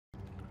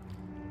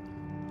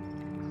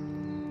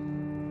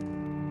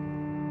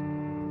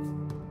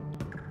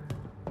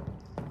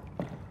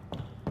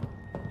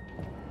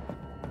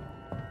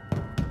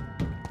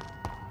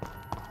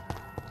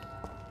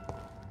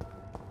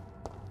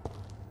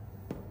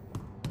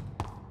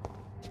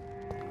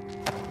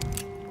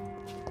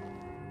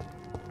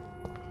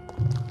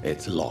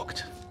It's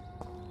locked.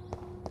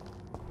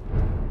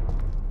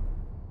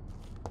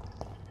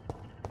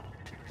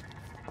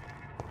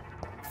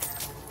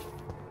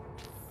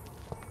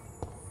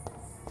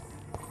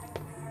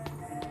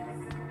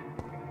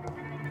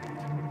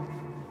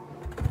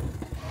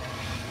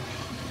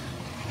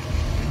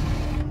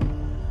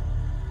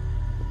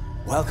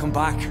 Welcome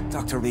back,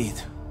 Dr. Reed.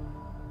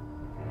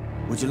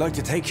 Would you like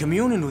to take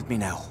communion with me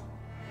now?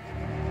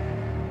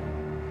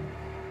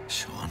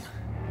 Sean,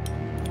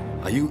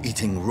 are you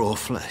eating raw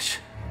flesh?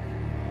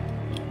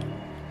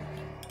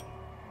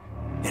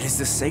 It is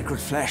the sacred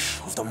flesh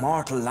of the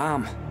mortal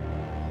lamb.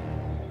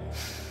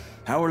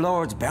 Our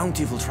Lord's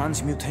bountiful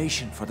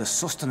transmutation for the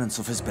sustenance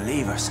of his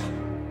believers.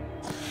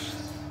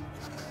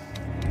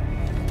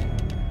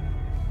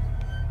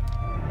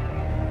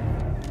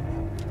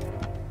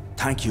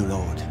 Thank you,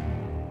 Lord.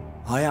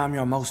 I am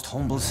your most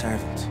humble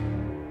servant.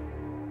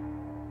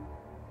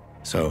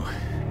 So,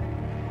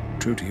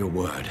 true to your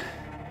word,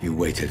 you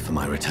waited for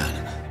my return.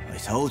 I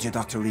told you,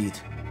 Dr. Reed,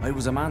 I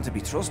was a man to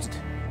be trusted.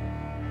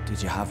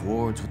 Did you have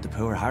words with the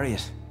poor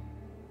Harriet?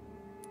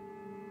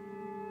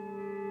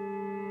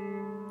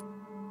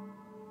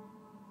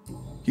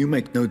 You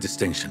make no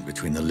distinction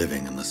between the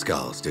living and the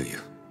skulls, do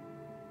you?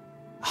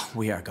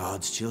 We are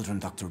God's children,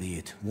 Dr.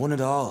 Reed, one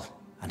and all,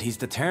 and he's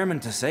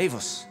determined to save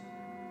us.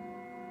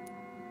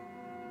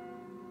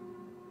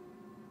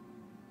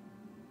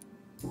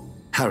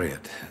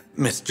 Harriet,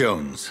 Miss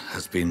Jones,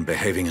 has been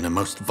behaving in a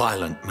most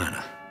violent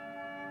manner.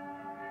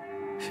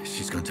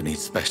 She's going to need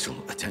special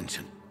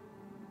attention.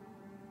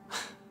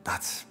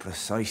 That's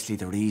precisely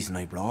the reason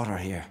I brought her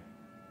here.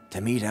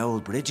 To meet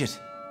old Bridget.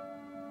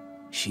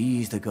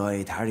 She's the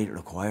guide Harriet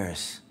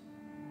requires.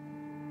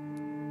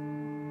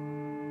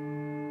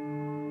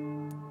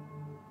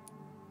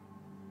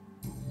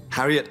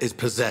 Harriet is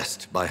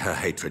possessed by her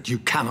hatred. You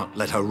cannot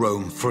let her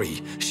roam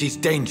free. She's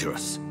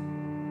dangerous.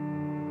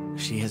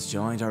 She has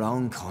joined her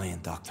own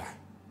kind, Doctor.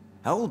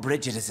 Old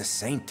Bridget is a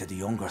saint to the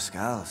younger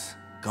Skulls,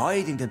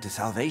 guiding them to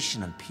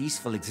salvation and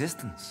peaceful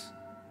existence.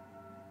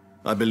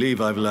 I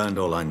believe I've learned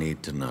all I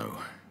need to know.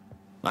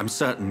 I'm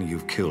certain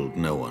you've killed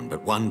no one,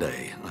 but one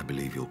day I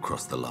believe you'll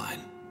cross the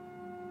line.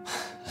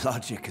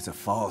 Logic is a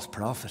false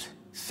prophet.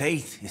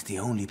 Faith is the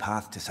only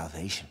path to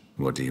salvation.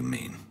 What do you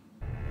mean?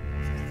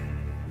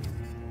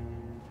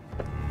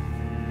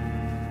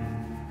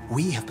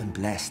 We have been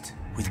blessed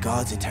with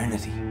God's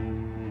eternity.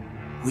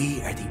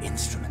 We are the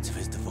instruments of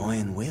his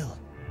divine will.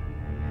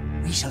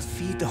 We shall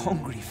feed the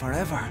hungry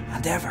forever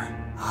and ever.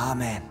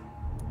 Amen.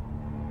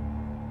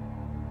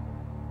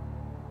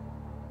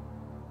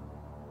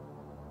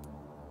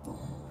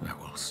 I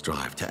will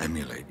strive to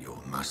emulate your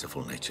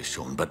merciful nature,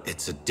 Sean, but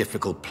it's a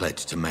difficult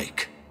pledge to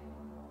make.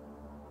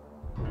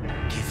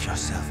 Give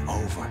yourself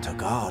over to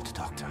God,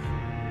 Doctor.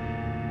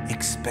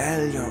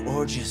 Expel your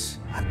urges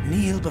and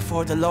kneel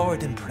before the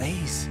Lord in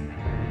praise.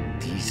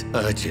 These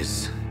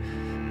urges...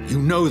 You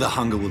know the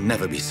hunger will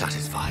never be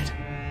satisfied.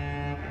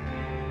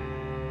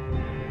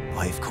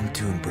 I've come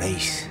to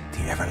embrace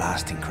the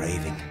everlasting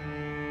craving.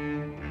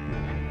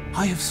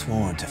 I have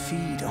sworn to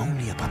feed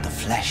only upon the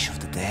flesh of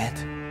the dead.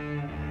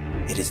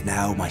 It is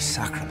now my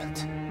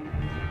sacrament.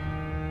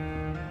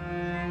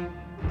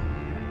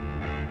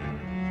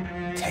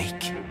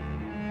 Take,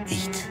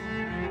 eat.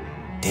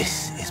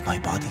 This is my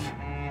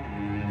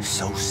body.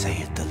 So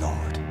saith the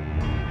Lord.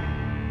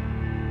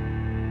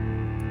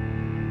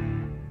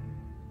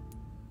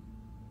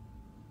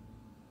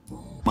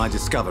 My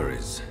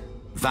discoveries.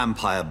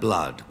 Vampire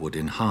blood would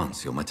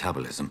enhance your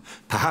metabolism,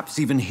 perhaps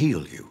even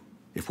heal you.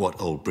 If what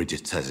old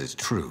Bridget says is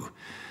true,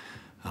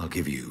 I'll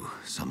give you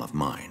some of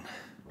mine.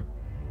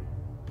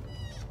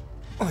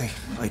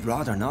 I'd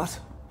rather not.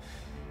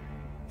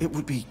 It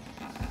would be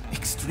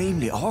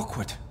extremely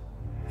awkward.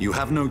 You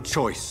have no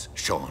choice,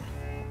 Sean.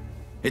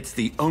 It's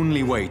the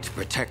only way to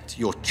protect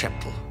your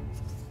cheptel,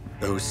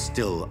 those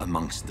still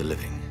amongst the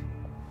living.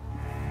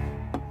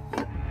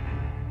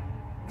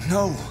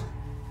 No,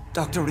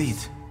 Dr. Reed.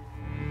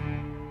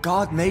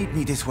 God made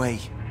me this way.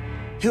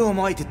 Who am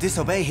I to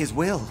disobey his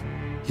will?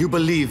 You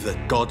believe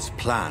that God's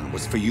plan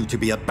was for you to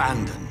be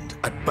abandoned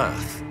at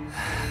birth.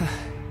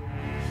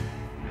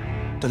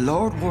 The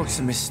Lord works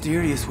in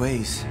mysterious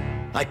ways.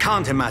 I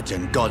can't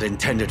imagine God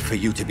intended for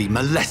you to be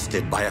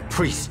molested by a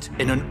priest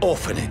in an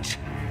orphanage.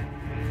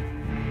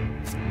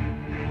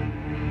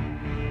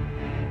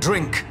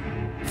 Drink,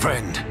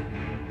 friend.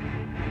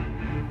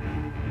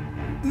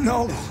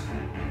 No.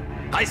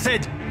 I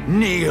said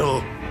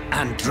kneel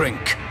and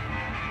drink.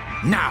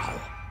 Now.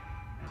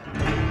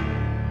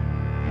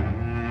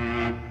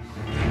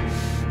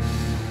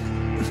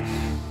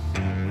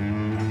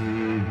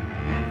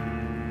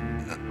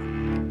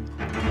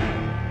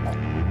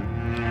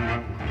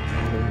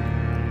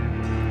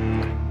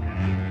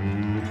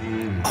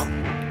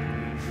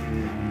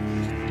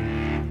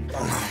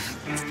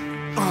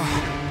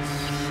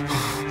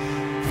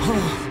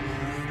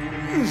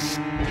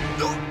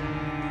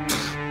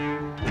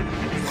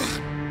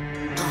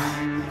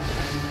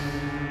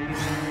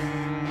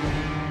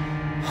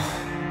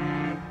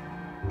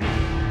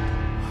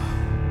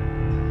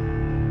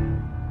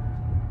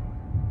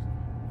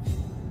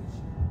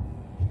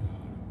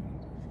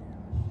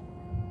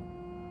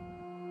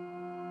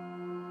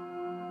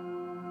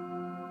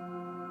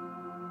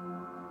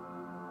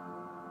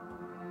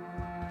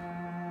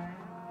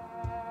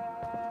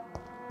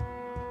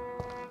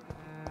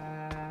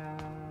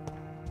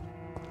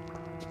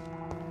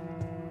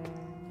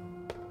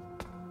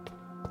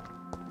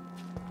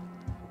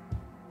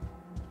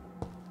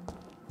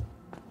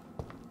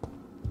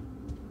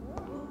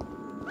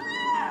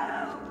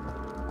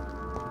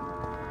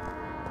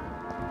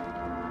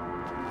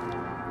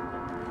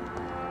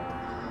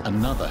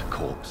 Another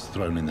corpse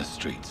thrown in the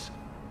streets.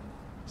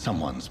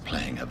 Someone's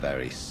playing a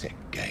very sick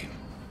game.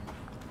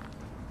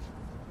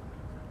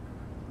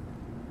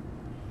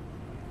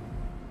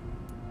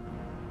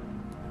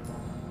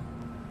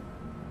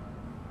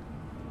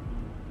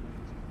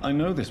 I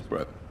know this,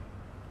 bro.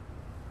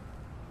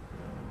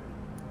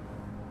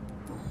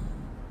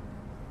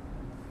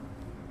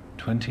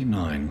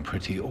 "29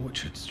 Pretty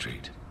Orchard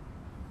Street.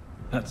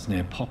 That's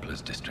near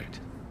Poplar's district.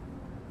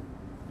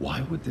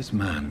 Why would this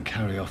man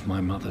carry off my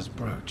mother's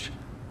brooch?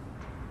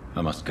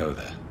 I must go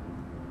there.